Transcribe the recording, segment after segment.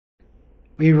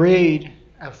We read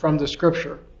from the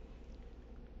scripture,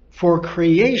 "For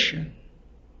creation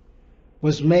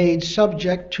was made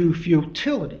subject to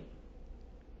futility,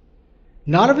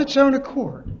 not of its own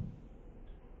accord,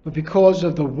 but because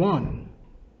of the one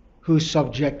who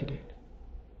subjected it."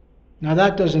 Now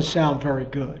that doesn't sound very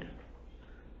good.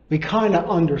 We kind of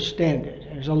understand it.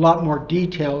 There's a lot more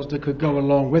details that could go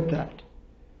along with that.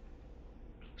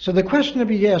 So the question to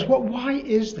be asked, why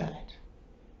is that?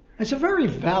 It's a very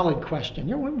valid question.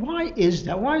 Why is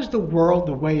that? Why is the world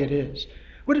the way it is?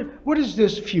 What is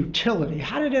this futility?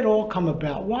 How did it all come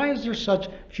about? Why is there such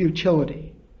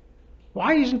futility?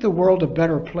 Why isn't the world a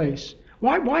better place?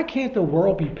 Why can't the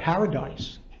world be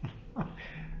paradise?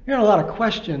 A lot of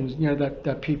questions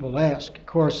that people ask. Of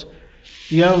course,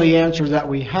 the only answer that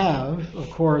we have,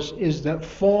 of course, is the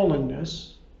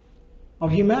fallenness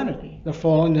of humanity. The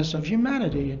fallenness of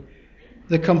humanity. And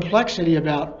the complexity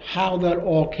about how that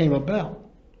all came about.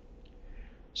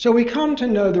 So we come to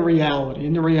know the reality,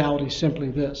 and the reality is simply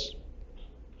this.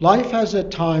 Life has at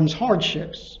times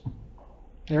hardships.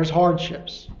 There's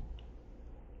hardships.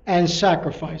 And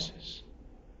sacrifices.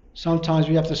 Sometimes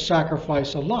we have to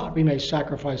sacrifice a lot. We may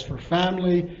sacrifice for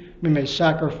family. We may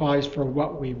sacrifice for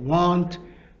what we want.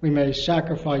 We may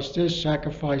sacrifice this,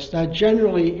 sacrifice that.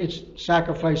 Generally, it's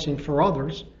sacrificing for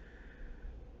others.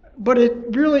 But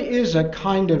it really is a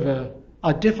kind of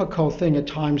a difficult thing at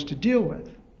times to deal with.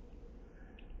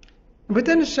 But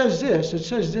then it says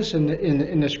this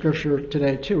in the scripture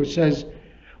today too. It says,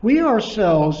 "We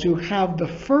ourselves who have the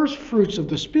first fruits of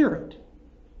the Spirit,"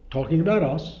 talking about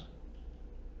us,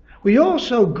 "we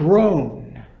also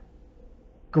groan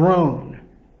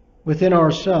within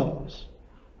ourselves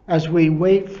as we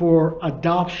wait for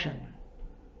adoption,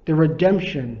 the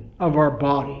redemption of our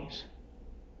bodies."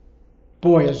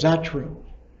 Boy, is that true.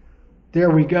 There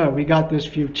we go. We got this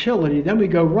futility. Then we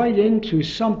go right into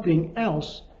something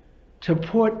else to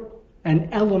put an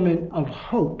element of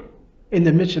hope in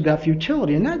the midst of that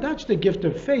futility. And that's the gift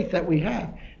of faith that we have.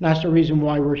 And that's the reason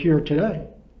why we're here today.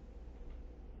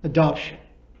 Adoption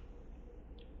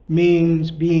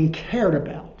means being cared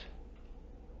about,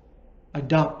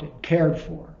 adopted, cared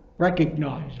for,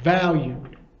 recognized,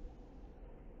 valued.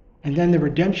 And then the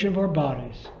redemption of our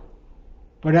bodies.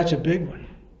 But that's a big one.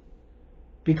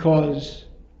 Because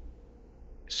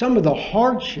some of the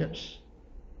hardships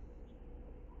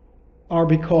are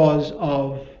because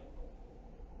of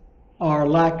our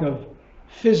lack of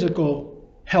physical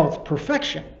health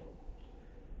perfection.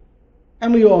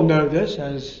 And we all know this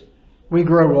as we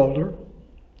grow older,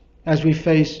 as we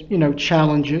face,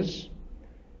 challenges.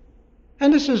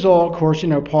 And this is all, of course,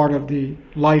 part of the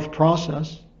life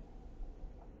process.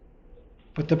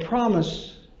 But the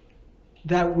promise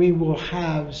that we will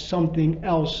have something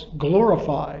else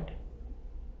glorified,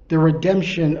 the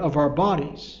redemption of our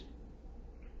bodies,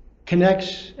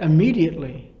 connects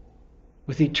immediately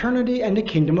with eternity and the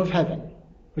kingdom of heaven,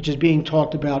 which is being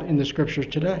talked about in the scriptures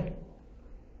today.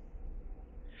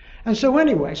 And so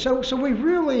anyway, so we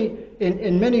really,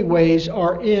 in many ways,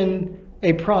 are in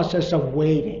a process of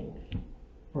waiting.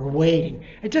 We're waiting.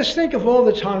 And just think of all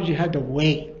the times you had to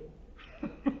wait.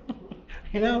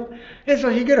 It's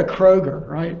like you get a Kroger,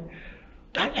 right?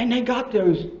 And they got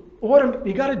those,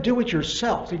 you got to do it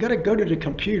yourself. You got to go to the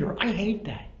computer. I hate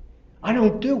that. I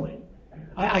don't do it.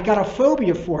 I got a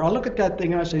phobia for it. I look at that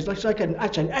thing and I say,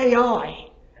 that's an AI.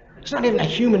 It's not even a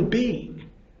human being.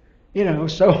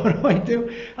 So what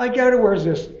do? I go to where there's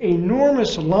this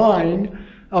enormous line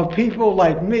of people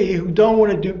like me who don't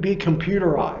want to be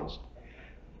computerized.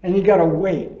 And you got to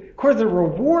wait. Of course, the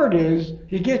reward is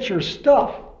you get your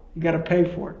stuff. You got to pay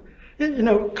for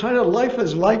it. Kind of life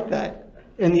is like that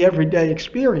in the everyday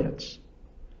experience.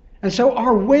 And so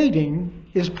our waiting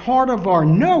is part of our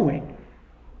knowing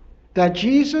that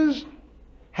Jesus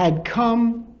had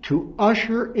come to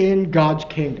usher in God's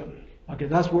kingdom. Okay,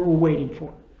 that's what we're waiting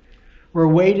for. We're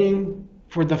waiting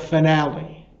for the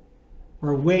finale.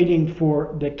 We're waiting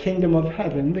for the kingdom of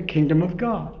heaven, the kingdom of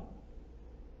God.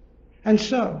 And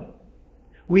so,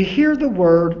 we hear the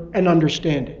word and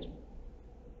understand it.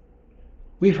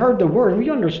 We've heard the word and we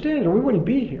understand it, or we wouldn't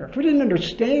be here. If we didn't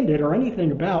understand it or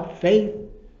anything about faith,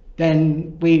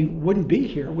 then we wouldn't be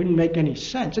here. It wouldn't make any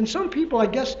sense. And some people, I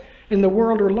guess, in the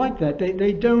world are like that.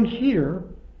 They don't hear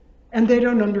and they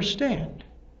don't understand.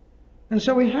 And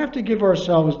so we have to give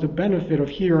ourselves the benefit of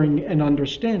hearing and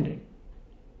understanding.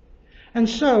 And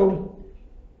so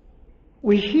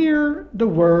we hear the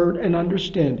word and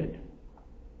understand it.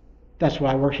 That's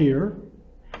why we're here.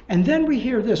 And then we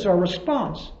hear this, our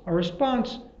response. Our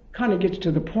response kind of gets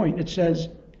to the point. It says,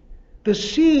 the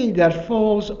seed that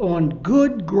falls on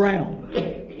good ground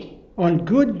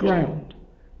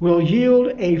will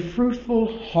yield a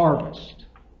fruitful harvest.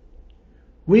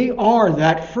 We are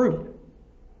that fruit.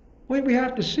 We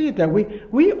have to see it that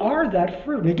we are that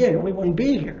fruit. And again, we wouldn't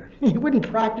be here. We wouldn't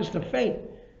practice the faith.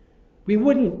 We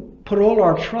wouldn't put all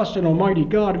our trust in Almighty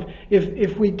God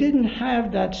if we didn't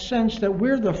have that sense that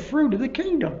we're the fruit of the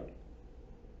kingdom.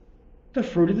 The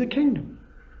fruit of the kingdom.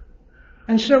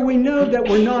 And so we know that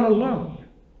we're not alone.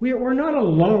 We're not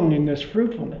alone in this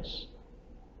fruitfulness.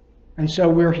 And so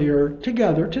we're here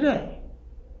together today.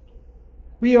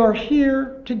 We are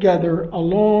here together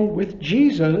along with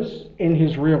Jesus in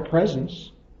his real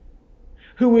presence,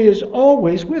 who is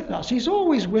always with us. He's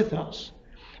always with us.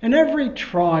 And every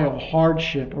trial,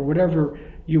 hardship, or whatever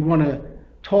you want to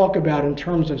talk about in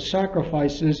terms of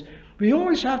sacrifices, we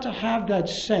always have to have that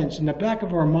sense in the back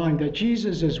of our mind that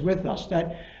Jesus is with us,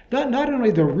 that not only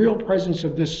the real presence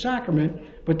of this sacrament,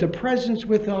 but the presence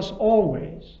with us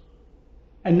always.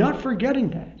 And not forgetting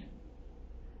that.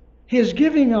 He is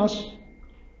giving us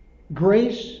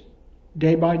grace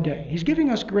day by day. He's giving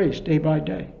us grace day by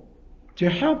day to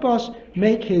help us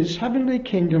make his heavenly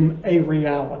kingdom a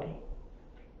reality.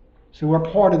 So we're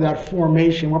part of that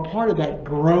formation. We're part of that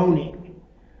groaning.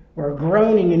 We're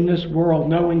groaning in this world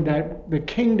knowing that the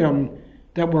kingdom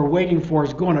that we're waiting for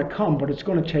is going to come, but it's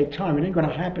going to take time. It ain't going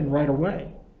to happen right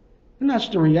away. And that's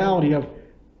the reality of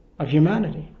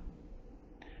humanity.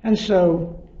 And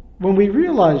so when we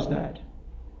realize that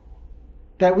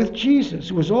with Jesus,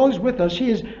 who is always with us, he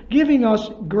is giving us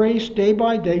grace day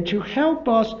by day to help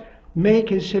us make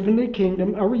his heavenly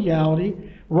kingdom a reality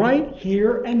right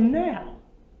here and now.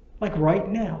 Like right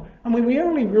now. I mean, we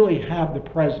only really have the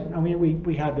present. I mean,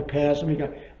 we have the past,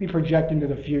 and we project into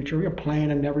the future. We are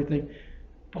planning and everything.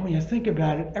 But when you think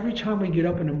about it, every time we get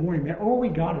up in the morning, man, all we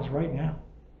got is right now,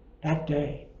 that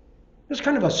day. It's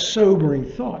kind of a sobering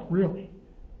thought, really.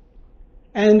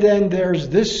 And then there's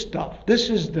this stuff. This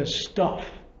is the stuff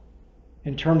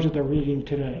in terms of the reading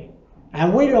today.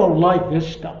 And we don't like this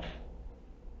stuff.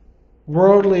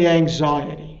 Worldly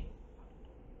anxiety.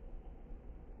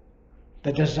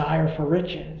 The desire for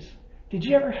riches. Did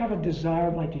you ever have a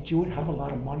desire like that you would have a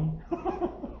lot of money?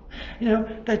 You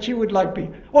know, that you would like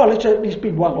let's at least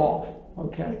be well off,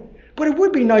 okay? But it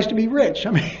would be nice to be rich.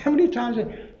 I mean, how many times,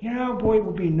 boy, it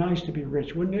would be nice to be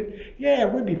rich, wouldn't it? Yeah,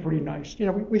 it would be pretty nice. You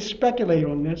know, we speculate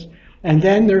on this. And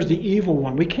then there's the evil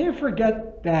one. We can't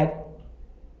forget that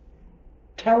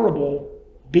terrible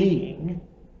being,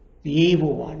 the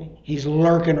evil one. He's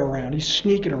lurking around. He's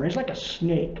sneaking around. He's like a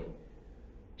snake.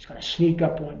 He's going to sneak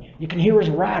up on you. You can hear his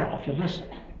rattle if you listen.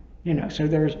 You know, so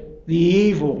there's the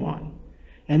evil one.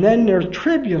 And then there's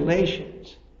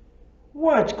tribulations.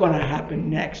 What's going to happen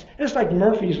next? It's like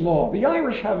Murphy's Law. The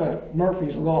Irish have a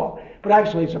Murphy's Law, but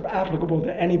actually it's applicable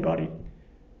to anybody.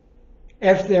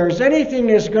 If there's anything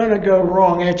that's going to go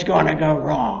wrong, it's going to go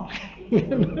wrong.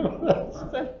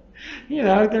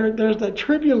 There's the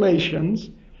tribulations,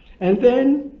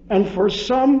 and for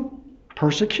some,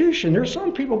 persecution. There's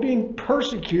some people being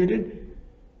persecuted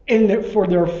for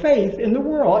their faith in the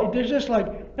world. There's just like,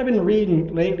 I've been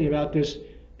reading lately about this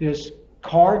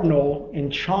cardinal in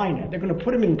China. They're going to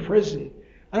put him in prison.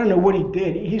 I don't know what he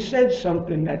did. He said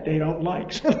something that they don't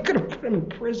like, so they're going to put him in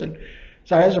prison.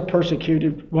 So as a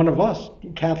persecuted one of us,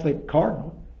 Catholic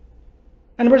cardinal.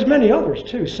 And there was many others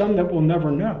too, some that we'll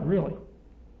never know, really.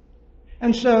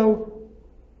 And so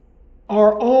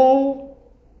are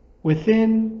all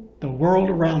within the world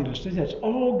around us. That's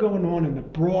all going on in the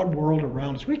broad world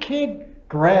around us. We can't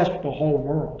grasp the whole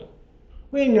world.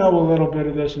 We know a little bit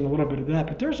of this and a little bit of that,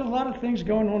 but there's a lot of things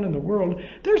going on in the world.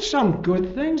 There's some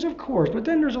good things, of course, but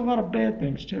then there's a lot of bad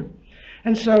things too.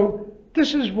 And so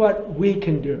this is what we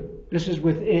can do. This is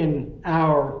within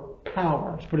our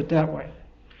power, let's put it that way.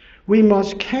 We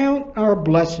must count our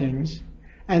blessings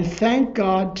and thank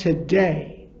God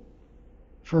today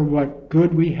for what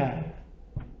good we have.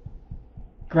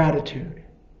 Gratitude.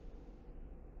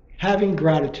 Having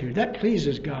gratitude. That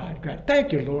pleases God.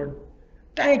 Thank you, Lord.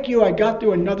 Thank you, I got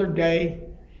through another day.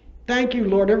 Thank you,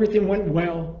 Lord, everything went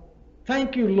well.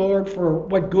 Thank you, Lord, for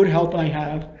what good health I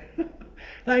have.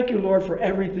 Thank you, Lord, for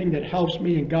everything that helps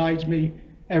me and guides me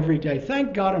every day.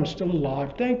 Thank God I'm still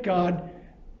alive. Thank God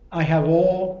I have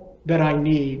all that I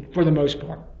need for the most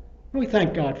part. We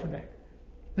thank God for that.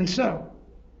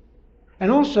 And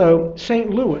also St.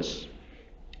 Louis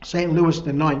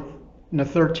the Ninth in the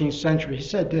 13th century, he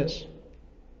said this: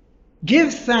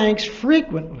 give thanks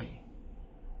frequently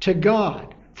to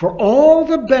God for all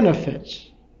the benefits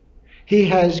he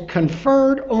has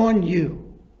conferred on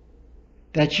you,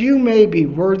 that you may be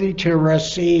worthy to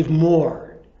receive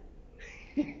more.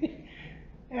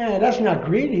 Yeah, that's not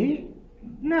greedy.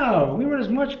 No, we want as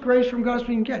much grace from God as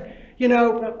we can get. You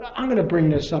know, I'm going to bring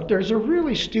this up. There's a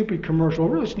really stupid commercial.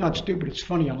 Really, it's not stupid. It's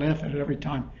funny. I laugh at it every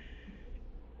time.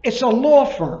 It's a law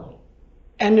firm.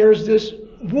 And there's this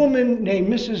woman named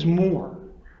Mrs. Moore.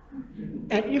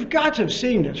 And you've got to have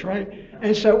seen this, right?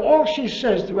 And so all she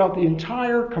says throughout the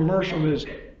entire commercial is,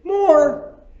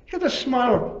 more. Get the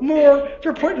smile. More.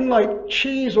 They're putting like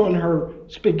cheese on her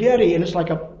spaghetti, and it's like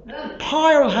a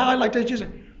pile high, like they just,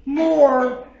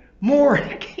 more.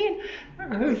 I can't.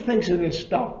 Who thinks of this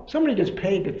stuff? Somebody gets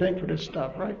paid to think for this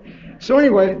stuff, right? So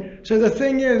anyway, so the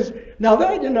thing is, now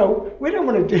that, we don't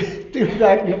want to do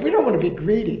that. We don't want to be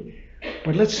greedy.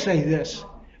 But let's say this.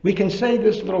 We can say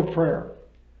this little prayer.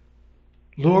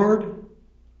 Lord,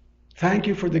 thank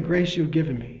you for the grace you've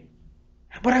given me.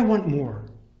 But I want more.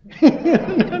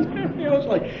 It's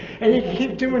like, and you can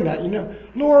keep doing that,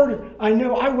 Lord, I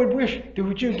know I would wish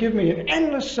that you give me an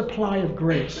endless supply of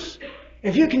grace.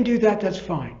 If you can do that, that's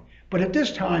fine. But at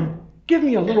this time, give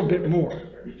me a little bit more.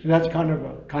 So that's kind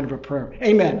of a prayer.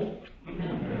 Amen.